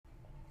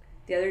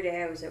The other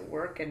day I was at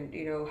work, and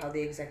you know how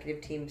the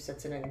executive team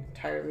sits in an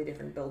entirely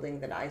different building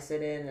than I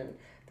sit in, and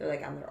they're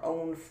like on their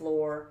own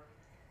floor.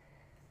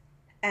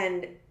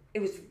 And it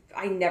was,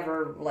 I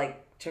never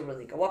like to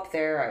really go up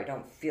there. I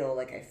don't feel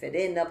like I fit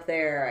in up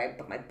there.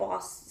 But my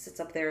boss sits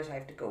up there, so I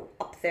have to go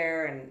up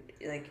there, and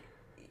like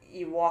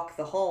you walk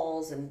the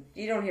halls and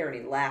you don't hear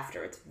any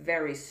laughter. It's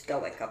very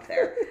stoic up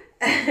there.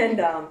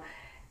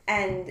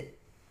 And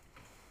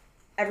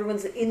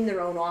everyone's in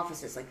their own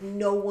offices. Like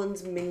no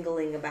one's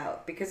mingling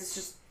about because it's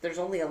just there's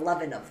only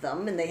 11 of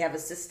them and they have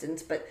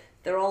assistants, but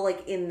they're all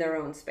like in their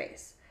own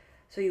space.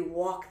 So you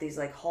walk these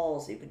like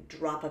halls, you could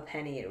drop a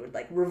penny and it would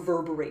like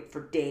reverberate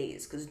for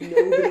days because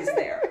nobody's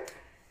there.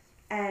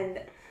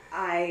 And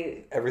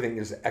everything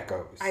is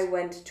echoes. I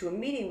went to a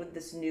meeting with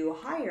this new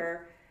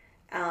hire,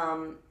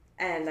 and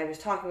I was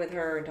talking with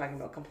her and talking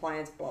about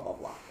compliance, blah blah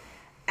blah.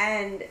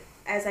 And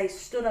as I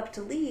stood up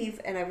to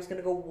leave and I was going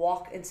to go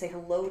walk and say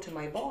hello to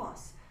my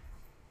boss,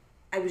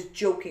 I was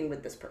joking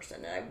with this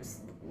person and I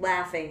was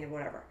laughing and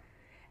whatever.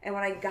 And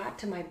when I got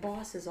to my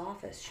boss's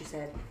office, she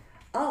said,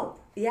 "Oh,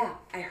 yeah,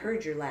 I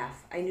heard your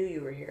laugh. I knew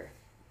you were here."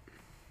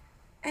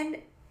 And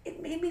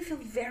it made me feel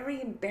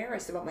very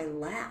embarrassed about my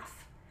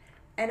laugh.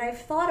 And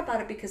I've thought about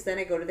it because then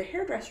I go to the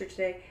hairdresser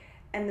today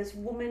and this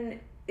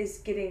woman is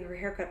getting her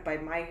haircut by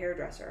my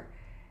hairdresser.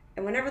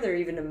 And whenever they're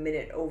even a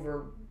minute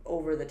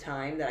over the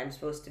time that I'm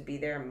supposed to be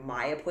there,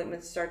 my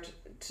appointments start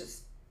to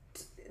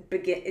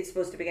begin. It's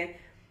supposed to begin.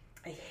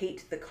 I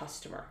hate the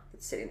customer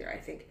that's sitting there. I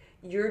think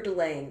you're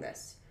delaying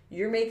this.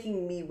 You're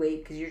making me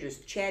wait because you're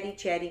just chatty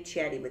with my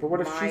hairdresser. But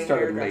what if she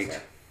started late?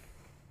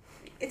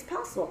 It's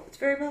possible. It's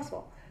very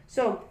possible.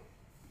 So,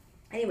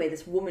 anyway,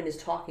 this woman is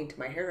talking to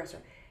my hairdresser,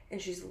 and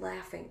she's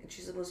laughing, and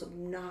she's the most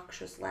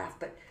obnoxious laugh,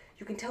 but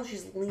you can tell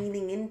she's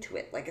leaning into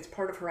it, like it's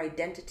part of her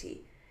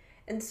identity.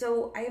 And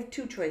so I have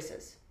two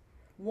choices.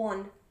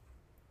 One,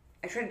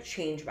 I try to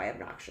change my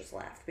obnoxious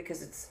laugh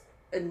because it's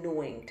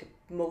annoying to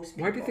most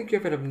people. Why do you think you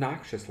have an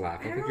obnoxious laugh?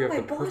 I think don't you know,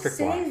 have the my boss perfect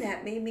saying laugh.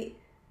 that made me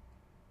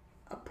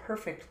a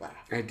perfect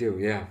laugh. I do,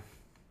 yeah.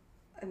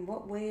 In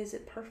what way is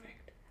it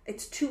perfect?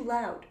 It's too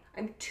loud.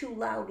 I'm too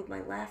loud with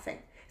my laughing.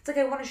 It's like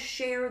I want to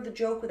share the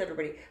joke with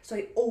everybody, so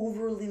I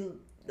overly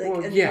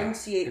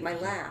enunciate my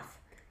laugh.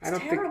 It's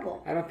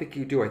terrible. I don't think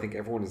you do. I think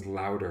everyone is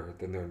louder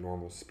than their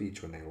normal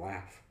speech when they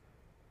laugh.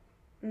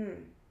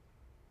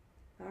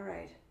 All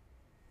right.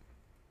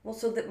 Well,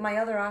 so that my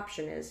other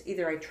option is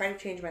either I try to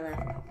change my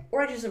laugh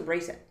or I just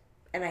embrace it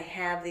and I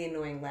have the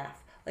annoying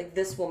laugh. Like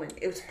this woman,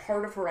 it was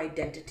part of her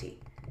identity.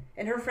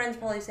 And her friends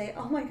probably say,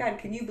 "Oh my God,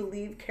 can you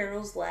believe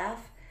Carol's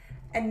laugh?"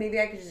 And maybe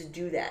I could just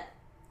do that.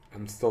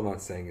 I'm still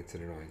not saying it's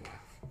an annoying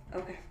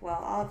laugh. Okay,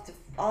 well,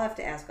 I'll have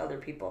to ask other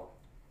people.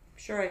 I'm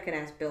sure I can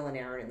ask Bill and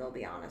Aaron and they'll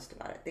be honest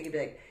about it. They could be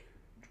like,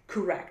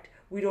 "Correct.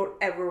 We don't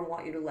ever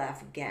want you to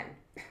laugh again."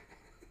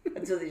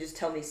 And so they just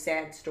tell me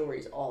sad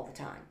stories all the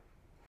time.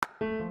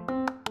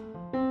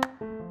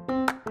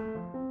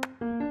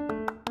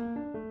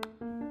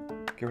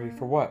 Get ready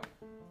for what?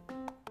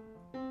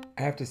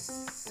 I have to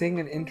sing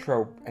an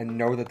intro and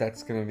know that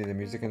that's going to be the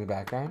music in the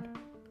background?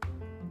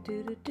 So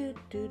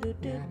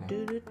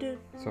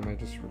am I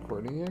just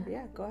recording here?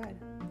 Yeah, go ahead.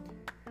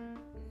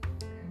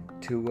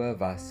 Two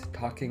of us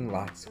talking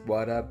lots.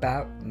 What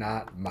about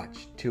not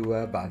much? Two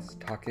of us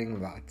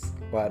talking lots.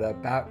 What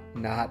about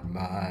not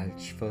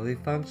much? Fully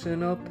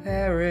functional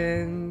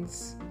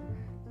parents.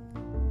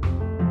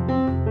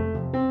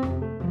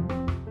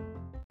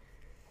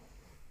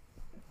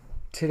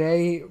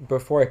 Today,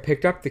 before I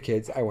picked up the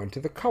kids, I went to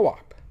the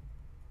co-op.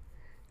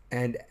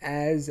 And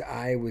as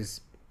I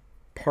was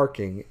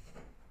parking,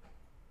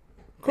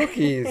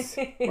 cookies.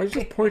 Why don't you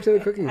just point to the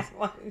cookies? I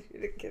wanted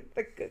you to get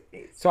the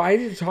cookies. So I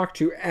need to talk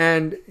to you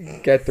and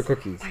get the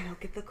cookies. I don't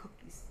get the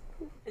cookies.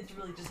 It's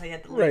really just I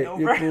had to lean Right,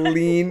 over. you have to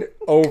lean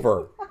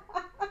over.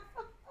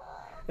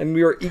 And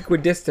we were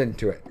equidistant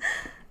to it.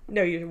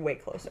 No, you're way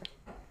closer.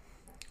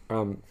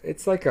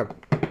 It's like a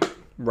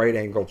right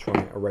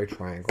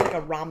triangle. Like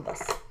a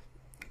rhombus.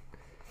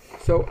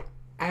 So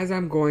as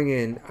I'm going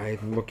in,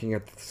 I'm looking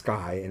at the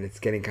sky and it's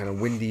getting kind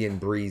of windy and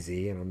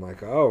breezy. And I'm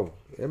like, oh,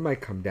 it might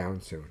come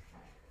down soon.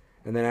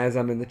 And then as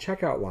I'm in the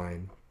checkout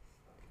line,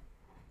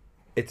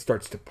 it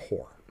starts to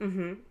pour.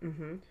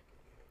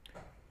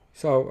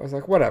 So I was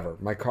like, whatever.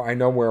 My car, I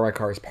know where my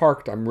car is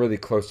parked. I'm really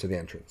close to the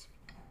entrance.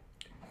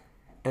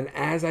 And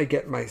as I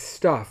get my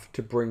stuff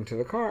to bring to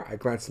the car, I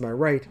glance to my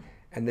right,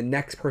 and the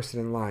next person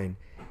in line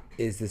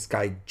is this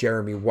guy,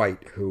 Jeremy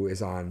White, who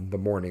is on the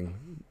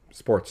morning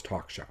sports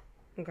talk show.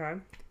 Okay.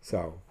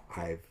 So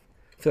I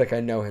feel like I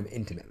know him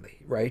intimately,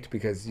 right?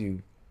 Because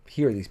you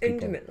hear these people.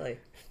 Intimately.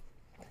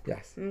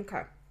 Yes.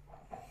 Okay.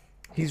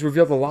 He's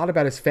revealed a lot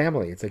about his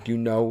family. It's like you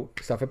know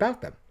stuff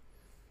about them.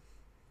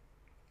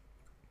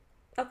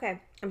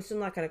 Okay. I'm still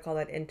not going to call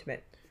that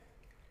intimate.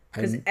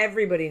 Because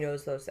everybody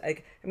knows those.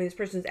 Like, I mean, this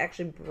person's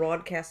actually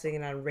broadcasting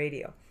it on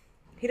radio.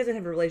 He doesn't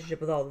have a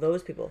relationship with all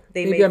those people.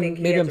 Maybe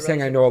I'm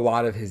saying I know a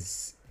lot of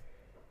his.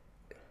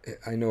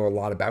 I know a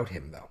lot about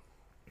him, though.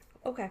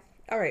 Okay.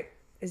 All right.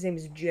 His name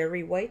is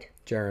Jerry White?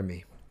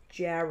 Jeremy.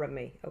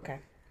 Jeremy. Okay.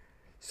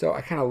 So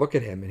I kind of look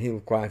at him, and he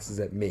glances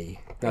at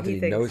me. Not that He he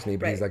thinks, knows me,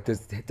 but he's right.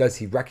 like, does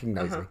he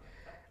recognize me?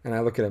 And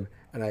I look at him,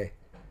 and I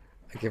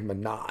give him a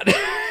nod.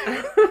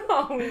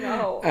 Oh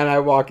no. And I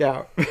walk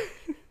out.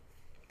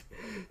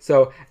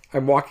 So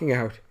I'm walking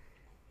out,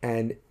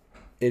 and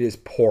it is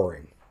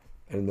pouring.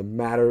 And in the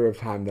matter of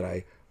time that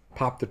I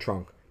popped the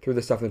trunk, threw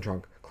the stuff in the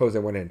trunk, closed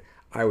and went in,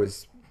 I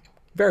was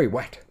very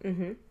wet.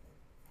 Mm-hmm.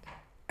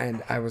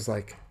 And I was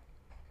like,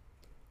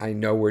 I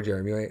know where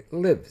Jeremy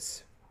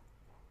lives.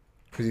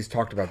 Because he's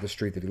talked about the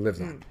street that he lives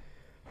on.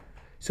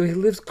 So he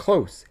lives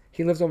close.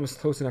 He lives almost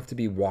close enough to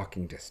be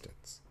walking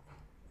distance.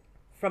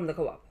 From the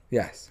co-op.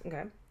 Yes.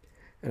 Okay.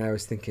 And I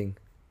was thinking,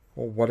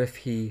 well, what if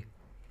he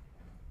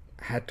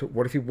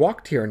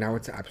walked here and now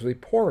it's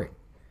absolutely pouring?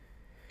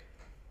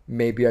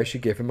 Maybe I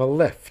should give him a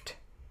lift.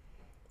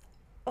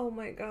 Oh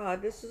my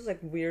god, this is like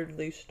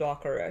weirdly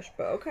stalkerish,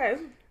 but okay.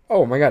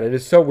 Oh my god, it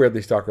is so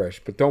weirdly stalkerish,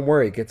 but don't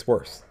worry, it gets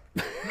worse.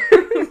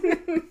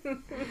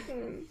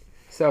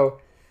 So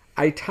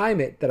I time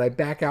it that I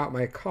back out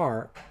my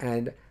car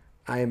and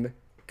I'm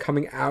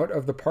coming out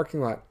of the parking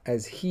lot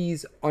as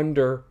he's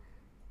under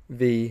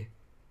the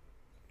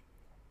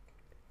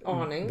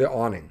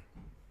awning.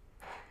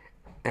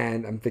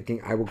 And I'm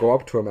thinking I will go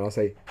up to him and I'll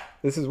say,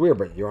 this is weird,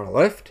 but you want a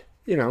lift?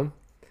 You know.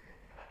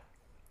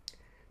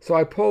 So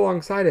I pull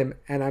alongside him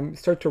and I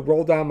start to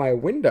roll down my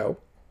window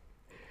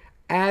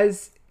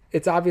as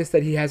it's obvious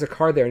that he has a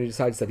car there and he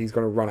decides that he's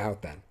going to run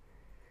out then.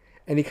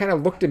 And he kind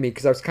of looked at me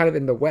because I was kind of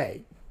in the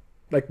way.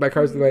 Like my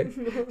car's in the way.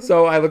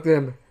 So I looked at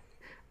him.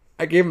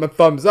 I gave him a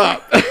thumbs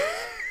up.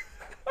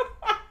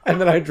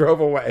 And then I drove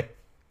away.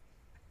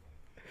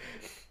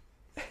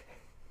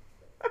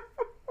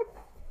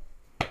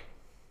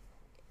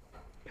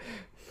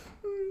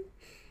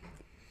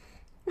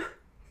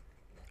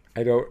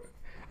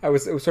 It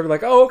was sort of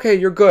like, oh, okay,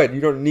 you're good. You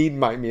don't need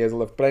me as a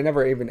lift. But I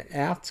never even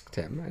asked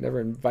him. I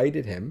never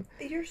invited him.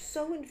 You're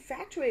so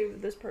infatuated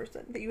with this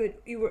person that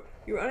you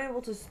were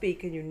unable to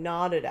speak and you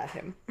nodded at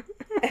him.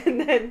 And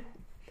then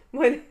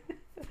when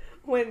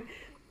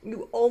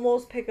you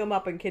almost pick him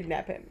up and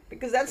kidnap him,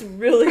 because that's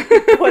really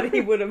what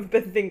he would have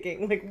been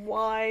thinking. Like,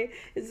 why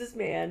is this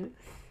man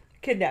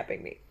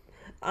kidnapping me?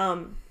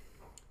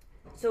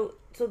 So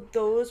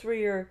those were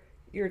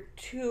your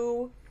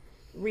two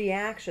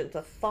reactions: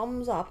 a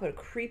thumbs up, a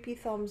creepy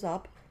thumbs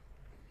up,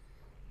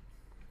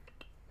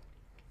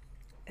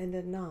 and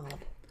a nod.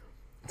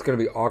 It's going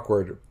to be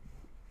awkward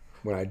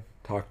when I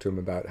talk to him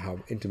about how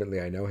intimately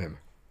I know him.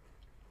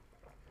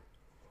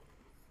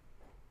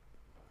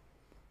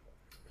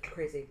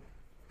 Crazy.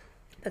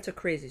 That's a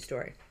crazy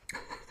story.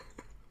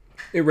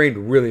 It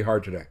rained really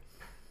hard today.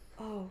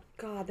 Oh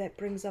God, that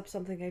brings up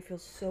something I feel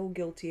so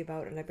guilty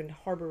about, and I've been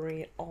harboring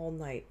it all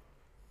night.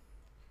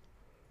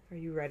 Are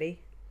you ready?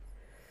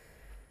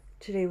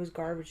 Today was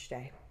garbage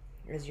day,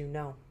 as you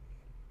know.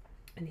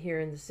 And here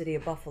in the city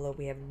of Buffalo,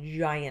 we have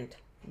giant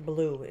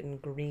blue and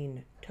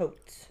green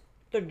totes.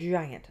 They're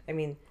giant. I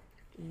mean,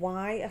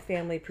 why a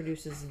family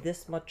produces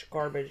this much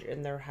garbage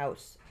in their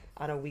house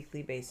on a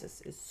weekly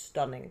basis is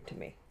stunning to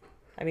me.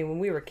 I mean, when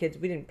we were kids,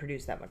 we didn't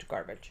produce that much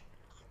garbage.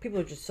 People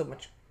are just so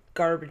much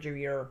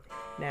garbageier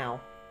now.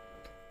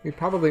 We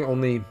probably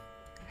only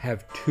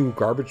have 2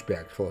 garbage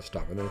bags full of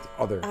stuff, and then it's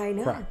other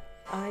crap.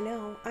 I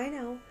know.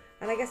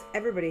 And I guess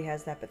everybody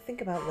has that, but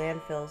think about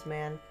landfills,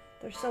 man.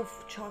 They're so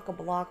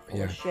chock-a-block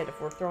full of shit if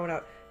we're throwing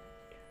out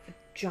a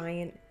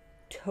giant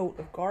tote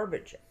of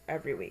garbage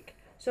every week.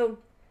 So,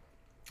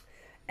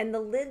 and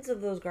the lids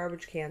of those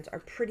garbage cans are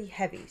pretty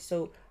heavy,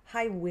 so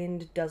high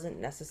wind doesn't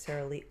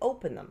necessarily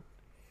open them.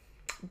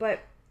 But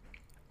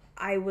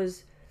I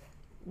was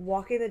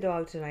walking the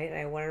dog tonight, and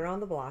I went around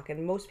the block,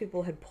 and most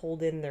people had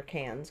pulled in their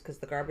cans because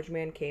the garbage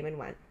man came and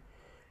went.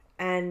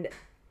 And,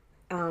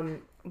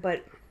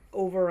 but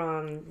over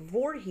on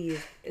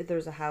Voorhees,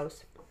 there's a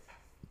house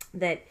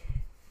that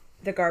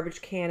the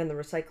garbage can and the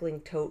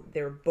recycling tote,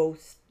 they're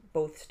both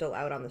still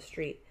out on the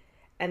street.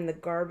 And the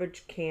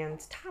garbage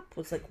can's top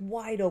was like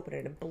wide open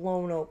and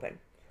blown open.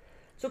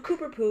 So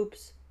Cooper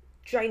poops,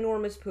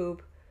 ginormous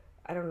poop.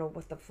 I don't know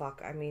what the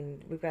fuck. I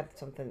mean, we've got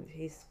something.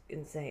 He's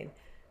insane.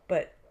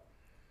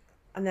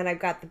 And then I've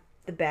got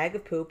the bag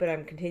of poop and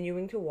I'm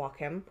continuing to walk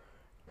him.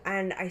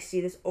 And I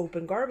see this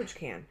open garbage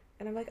can.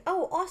 And I'm like,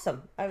 oh,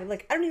 awesome. I don't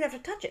even have to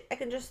touch it. I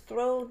can just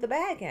throw the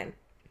bag in.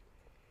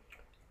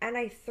 And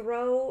I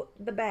throw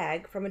the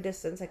bag from a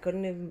distance. I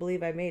couldn't even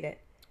believe I made it.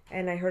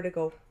 And I heard it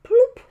go,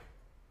 ploop.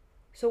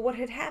 So what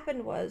had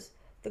happened was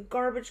the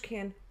garbage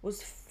can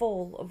was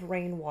full of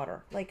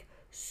rainwater.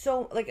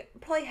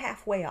 Probably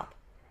halfway up.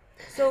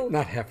 So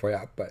not halfway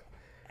up, but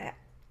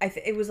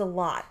it was a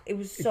lot. It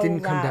was so loud. It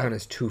didn't come down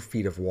as 2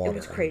 feet of water. It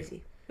was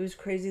crazy. It was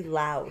crazy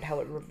loud how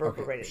it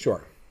reverberated. Okay,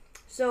 sure.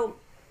 So,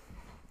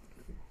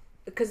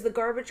 because the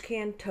garbage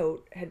can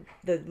tote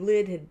the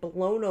lid had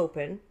blown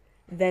open,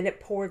 then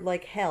it poured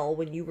like hell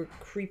when you were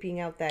creeping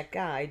out that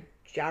guy,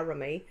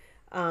 Jeremy,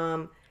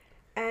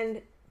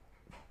 and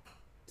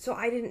so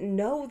I didn't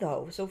know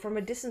though. So from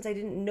a distance, I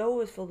didn't know it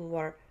was filled with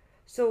water.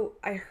 So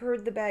I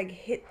heard the bag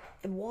hit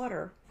the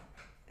water,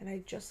 and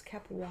I just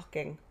kept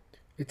walking.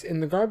 It's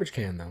in the garbage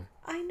can, though.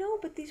 I know,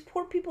 but these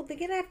poor people, they're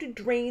going to have to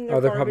drain their Oh,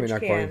 they're garbage probably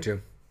not can. going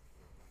to.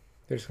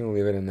 They're just going to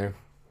leave it in there.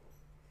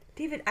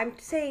 David, I'm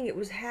saying it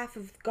was half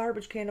of the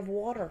garbage can of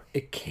water.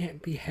 It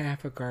can't be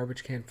half a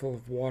garbage can full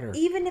of water.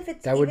 Even if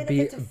it's That would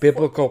be a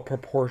biblical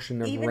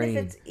proportion of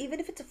rain. Even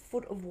if it's a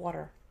foot of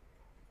water.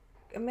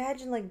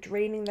 Imagine like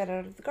draining that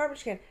out of the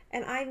garbage can.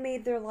 And I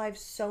made their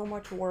lives so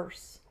much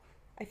worse.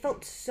 I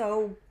felt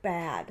so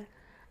bad.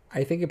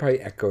 I think it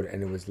probably echoed,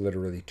 and it was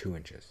literally 2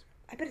 inches.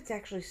 I bet it's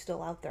actually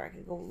still out there. I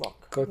could go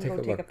look. Go take a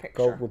look. A picture.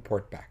 Go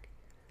report back.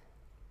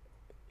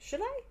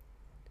 Should I?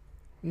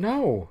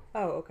 No.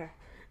 Oh, okay.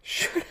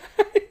 Should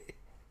I?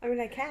 I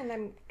mean, I can.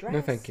 I'm dressed.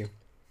 No, thank you.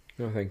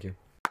 No, thank you.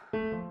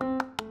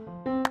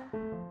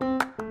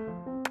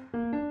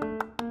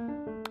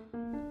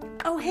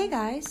 Oh, hey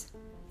guys.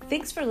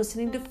 Thanks for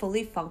listening to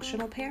Fully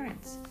Functional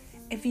Parents.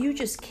 If you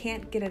just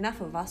can't get enough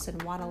of us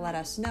and want to let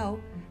us know,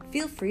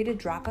 feel free to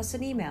drop us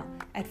an email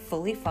at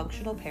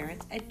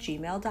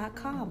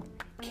fullyfunctionalparents@gmail.com.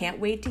 Can't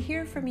wait to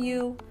hear from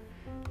you.